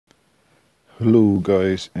Hello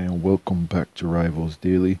guys and welcome back to Rivals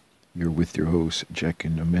Daily. You're with your host Jack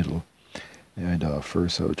in the Middle. And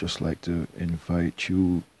first I would just like to invite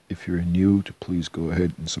you, if you're new, to please go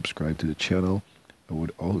ahead and subscribe to the channel. I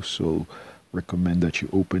would also recommend that you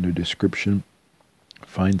open the description,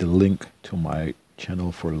 find the link to my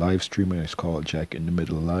channel for live streaming. It's called Jack in the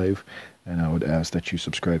Middle Live, and I would ask that you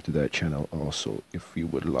subscribe to that channel also if you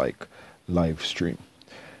would like live stream.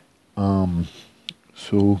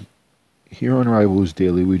 So here on Rivals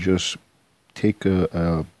Daily, we just take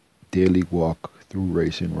a daily walk through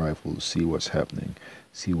racing rivals, see what's happening,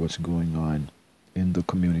 see what's going on in the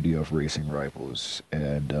community of racing rivals,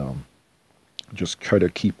 and just try to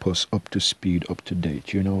keep us up to speed, up to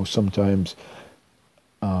date. You know, sometimes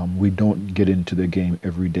we don't get into the game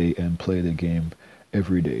every day and play the game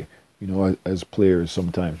every day. You know, as players,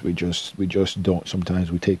 sometimes we just don't. Sometimes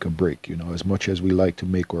we take a break. You know, as much as we like to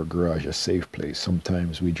make our garage a safe place,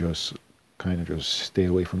 sometimes we just kind of just stay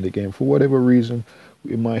away from the game for whatever reason.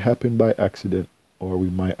 It might happen by accident, or we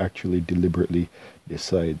might actually deliberately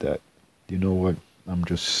decide that, you know what, I'm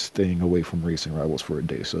just staying away from racing rivals for a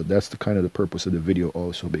day. So that's the kind of the purpose of the video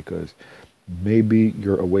also, because maybe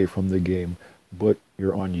you're away from the game, but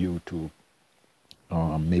you're on YouTube.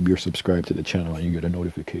 Maybe you're subscribed to the channel and you get a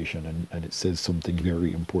notification and it says something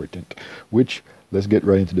very important, which, let's get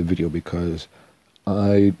right into the video, because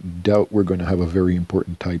I doubt we're going to have a very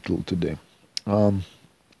important title today.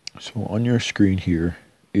 So on your screen here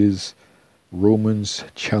is Roman's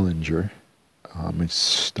Challenger. It's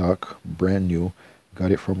stock, brand new,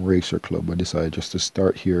 got it from Racer Club. I decided just to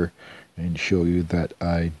start here and show you that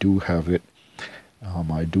I do have it.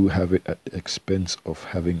 I do have it at the expense of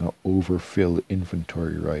having an overfill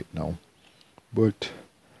inventory right now, but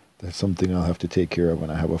that's something I'll have to take care of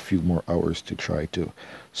when I have a few more hours to try to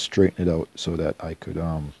straighten it out, so that I could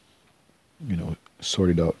you know,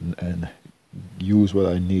 sort it out and use what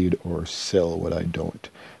I need or sell what I don't,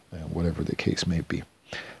 whatever the case may be.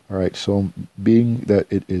 Alright, so being that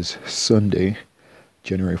it is Sunday,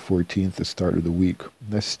 January 14th, the start of the week,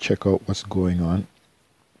 let's check out what's going on.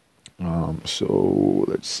 So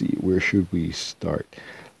let's see, where should we start?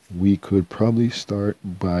 We could probably start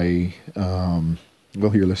by, well,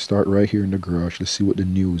 here, let's start right here in the garage. Let's see what the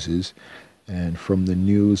news is. And from the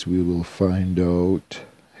news, we will find out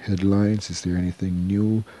headlines. Is there anything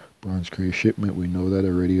new? Bronze Crate shipment, we know that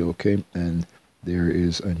already, okay. And there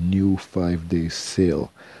is a new 5-day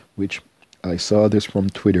sale, which I saw this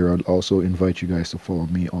from Twitter. I'll also invite you guys to follow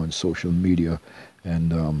me on social media.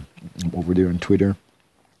 And I'm over there on Twitter.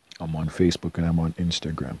 I'm on Facebook and I'm on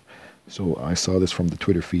Instagram. So I saw this from the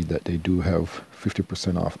Twitter feed that they do have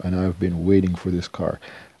 50% off, and I've been waiting for this car.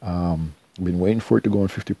 I've been waiting for it to go on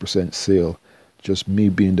 50% sale. Just me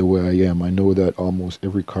being the way I am, I know that almost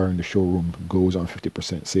every car in the showroom goes on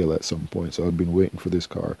 50% sale at some point. So I've been waiting for this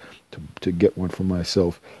car to get one for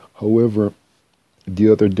myself. However, the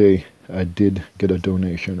other day I did get a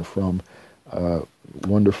donation from a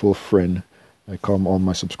wonderful friend. I call all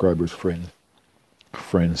my subscribers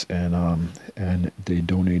friends, and they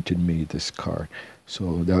donated me this car,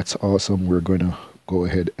 so that's awesome. We're gonna go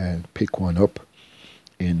ahead and pick one up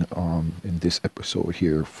in this episode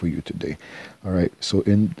here for you today. All right, so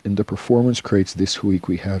in the performance crates this week,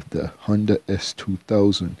 we have the Honda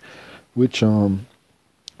S2000, which I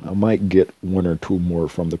might get one or two more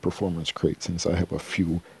from the performance crate, since I have a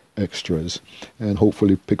few extras, and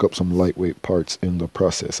hopefully pick up some lightweight parts in the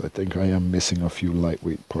process. I think I am missing a few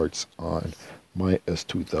lightweight parts on my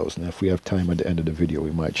S2000. If we have time at the end of the video,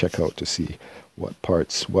 we might check out to see what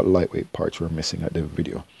lightweight parts we're missing at the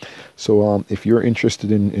video. So if you're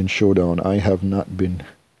interested in Showdown, I have not been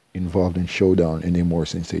involved in Showdown anymore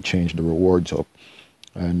since they changed the rewards up,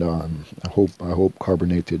 and I hope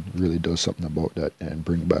Carbonated really does something about that and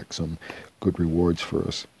bring back some good rewards for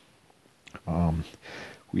us.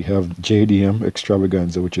 We have JDM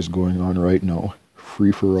Extravaganza, which is going on right now.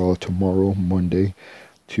 Free for all tomorrow, Monday.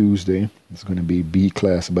 Tuesday it's going to be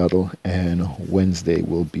B-Class battle, and Wednesday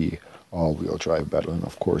will be all-wheel drive battle. And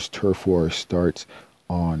of course, Turf Wars starts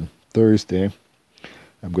on Thursday.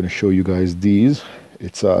 I'm going to show you guys these.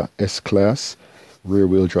 It's a S-Class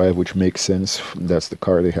rear-wheel drive, which makes sense. That's the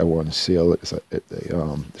car they have on sale. It's a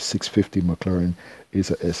 650 McLaren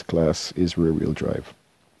is a S-Class, is rear-wheel drive.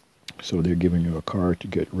 So they're giving you a car to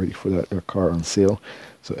get ready for that car on sale.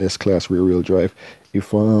 So S-Class rear-wheel drive.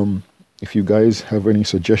 If you guys have any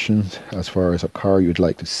suggestions as far as a car you'd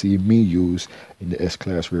like to see me use in the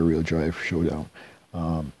S-Class rear-wheel drive Showdown,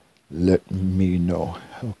 let me know,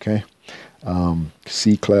 okay?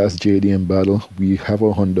 C-Class JDM battle, we have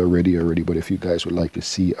a Honda ready already, but if you guys would like to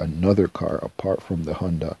see another car apart from the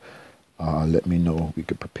Honda, let me know. We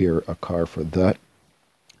could prepare a car for that.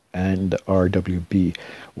 And RWB,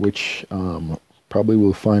 which probably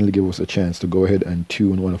will finally give us a chance to go ahead and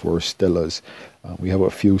tune one of our Stellas. We have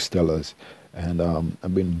a few Stellas, and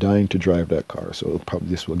I've been dying to drive that car, so probably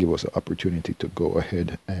this will give us an opportunity to go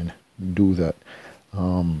ahead and do that.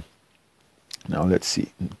 Now let's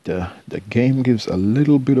see, the game gives a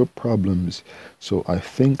little bit of problems, so I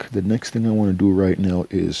think the next thing I want to do right now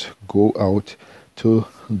is go out to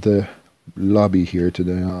the lobby here, to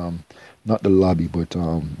the not the lobby, but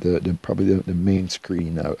the probably the main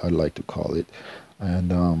screen, I'd like to call it.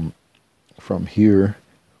 And from here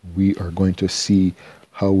we are going to see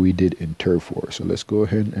how we did in Turf Wars. So let's go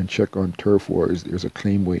ahead and check on Turf Wars. There's a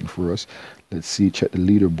claim waiting for us. Let's see, check the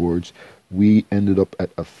leaderboards. We ended up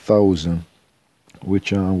at 1,000,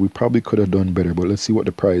 which we probably could have done better, but let's see what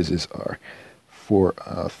the prizes are for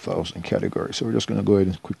 1,000 categories. So we're just going to go ahead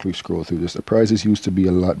and quickly scroll through this. The prizes used to be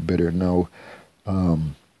a lot better. Now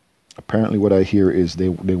apparently what I hear is they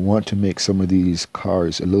want to make some of these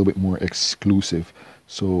cars a little bit more exclusive.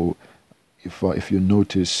 So if you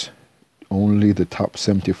notice, only the top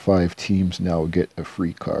 75 teams now get a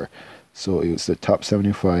free car. So it's the top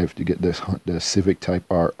 75 to get the Civic Type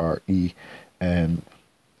RRE, and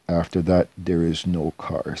after that there is no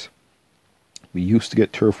cars. We used to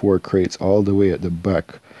get Turf War crates all the way at the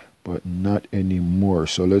back, but not anymore.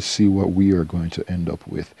 So let's see what we are going to end up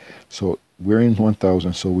with. So we're in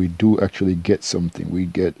 1,000, so we do actually get something. We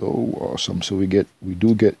get, oh awesome, so we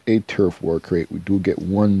do get a Turf War crate. We do get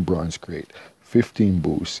 1 bronze crate, 15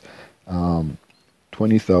 boosts,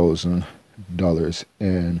 $20,000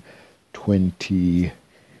 and 20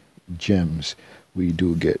 gems we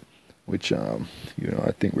do get, which you know,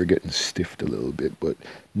 I think we're getting stiffed a little bit. But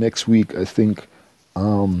next week I think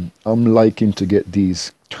I'm liking to get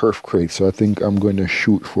these turf crates, so I think I'm going to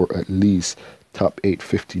shoot for at least top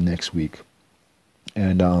 850 next week.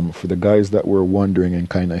 And for the guys that were wondering and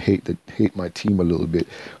kind of hate my team a little bit,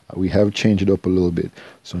 we have changed it up a little bit.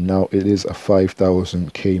 So now it is a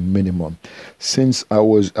 5,000k minimum. Since I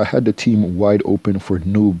had the team wide open for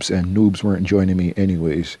noobs, and noobs weren't joining me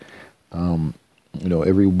anyways. You know,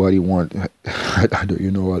 everybody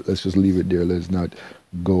you know what, let's just leave it there. Let's not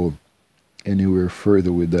go anywhere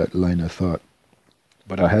further with that line of thought.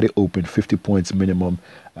 But I had it open 50 points minimum,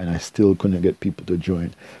 and I still couldn't get people to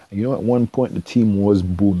join. And you know, at one point the team was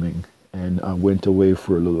booming, and I went away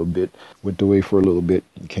for a little bit,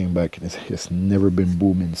 and came back, and it's never been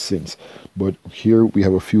booming since. But here we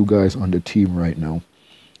have a few guys on the team right now,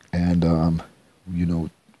 and you know,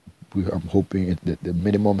 I'm hoping that the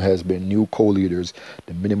minimum has been new co-leaders.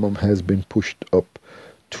 The minimum has been pushed up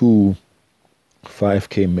to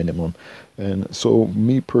 5k minimum. And so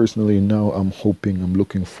me personally, now I'm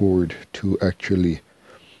looking forward to actually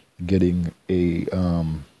getting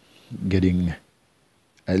getting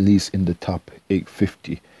at least in the top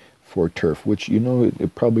 850 for turf, which, you know,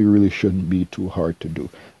 it probably really shouldn't be too hard to do.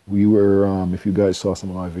 We were, if you guys saw some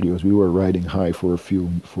of my videos, we were riding high for a few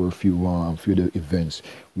events.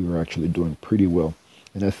 We were actually doing pretty well.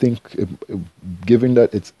 And I think, given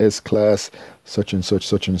that it's S-Class, such and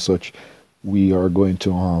such, we are going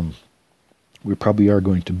to, we probably are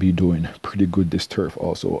going to be doing pretty good this turf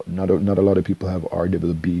also. Not a lot of people have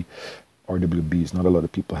RWBs. Not a lot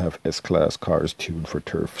of people have S-Class cars tuned for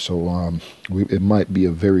turf. So it might be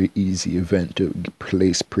a very easy event to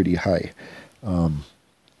place pretty high.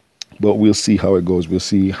 But we'll see how it goes. We'll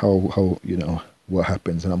see how you know, what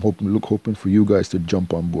happens. And I'm hoping for you guys to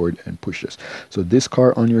jump on board and push us. So this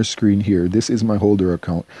car on your screen here, this is my holder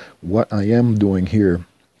account. What I am doing here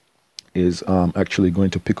is actually going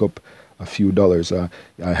to pick up a few dollars. I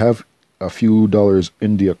have a few dollars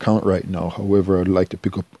in the account right now. However, I'd like to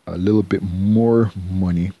pick up a little bit more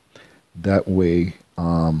money. That way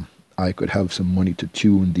I could have some money to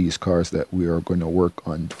tune these cars that we are going to work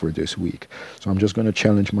on for this week. So I'm just going to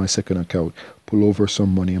challenge my second account, pull over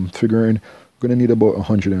some money. I'm figuring I'm going to need about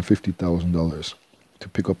 $150,000 to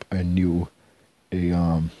pick up a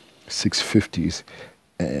 650s,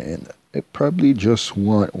 and I probably just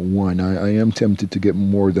want one. I am tempted to get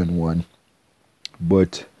more than one,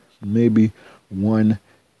 but maybe one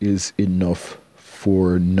is enough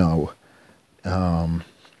for now.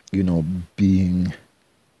 You know, being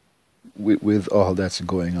with all that's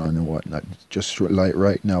going on and whatnot, just like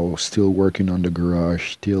right now, still working on the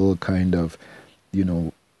garage, still kind of, you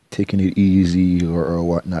know, taking it easy or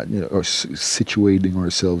whatnot, you know, or situating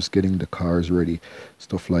ourselves, getting the cars ready,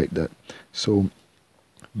 stuff like that. So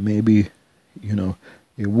maybe, you know,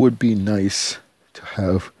 it would be nice to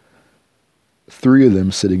have 3 of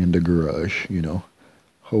them sitting in the garage, you know.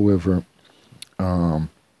 However,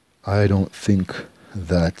 I don't think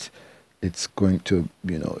that it's going to,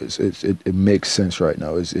 you know, it makes sense right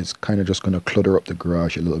now. It's kind of just going to clutter up the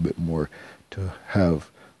garage a little bit more to have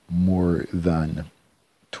more than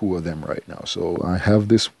 2 of them right now. So I have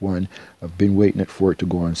this one. I've been waiting for it to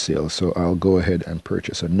go on sale, so I'll go ahead and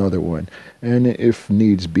purchase another one, and if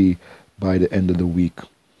needs be, by the end of the week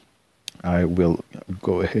I will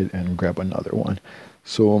go ahead and grab another one.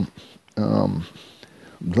 So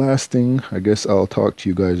last thing I guess I'll talk to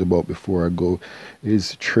you guys about before I go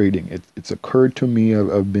is trading. It's occurred to me,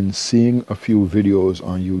 I've been seeing a few videos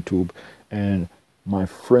on YouTube, and my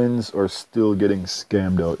friends are still getting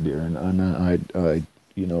scammed out there, and I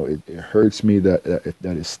you know, it hurts me that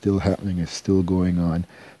that is still happening. It's still going on.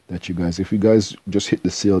 That you guys, if you guys just hit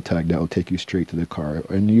the sale tag, that will take you straight to the car.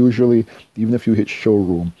 And usually, even if you hit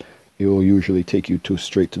showroom, it will usually take you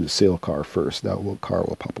straight to the sale car first. That car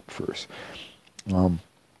will pop up first.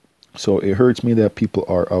 So it hurts me that people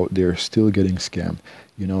are out there still getting scammed.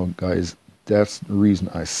 You know, guys, that's the reason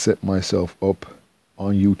I set myself up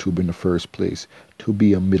on YouTube in the first place, to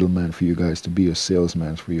be a middleman for you guys, to be a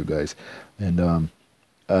salesman for you guys. And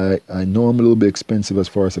I know I'm a little bit expensive as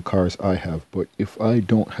far as the cars I have, but if I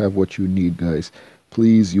don't have what you need, guys,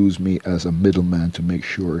 please use me as a middleman to make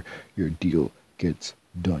sure your deal gets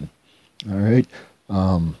done. All right.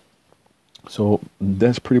 So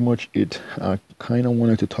that's pretty much it. I kind of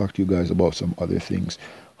wanted to talk to you guys about some other things.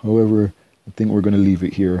 However, I think we're going to leave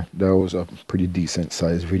it here. That was a pretty decent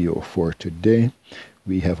sized video for today.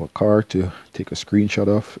 We have a car to take a screenshot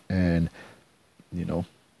of and, you know,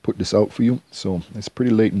 put this out for you. So it's pretty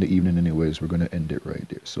late in the evening anyways. We're going to end it right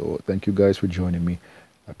there. So thank you guys for joining me.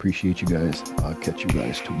 I appreciate you guys. I'll catch you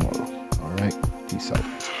guys tomorrow. All right. Peace out.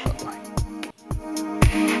 Bye-bye.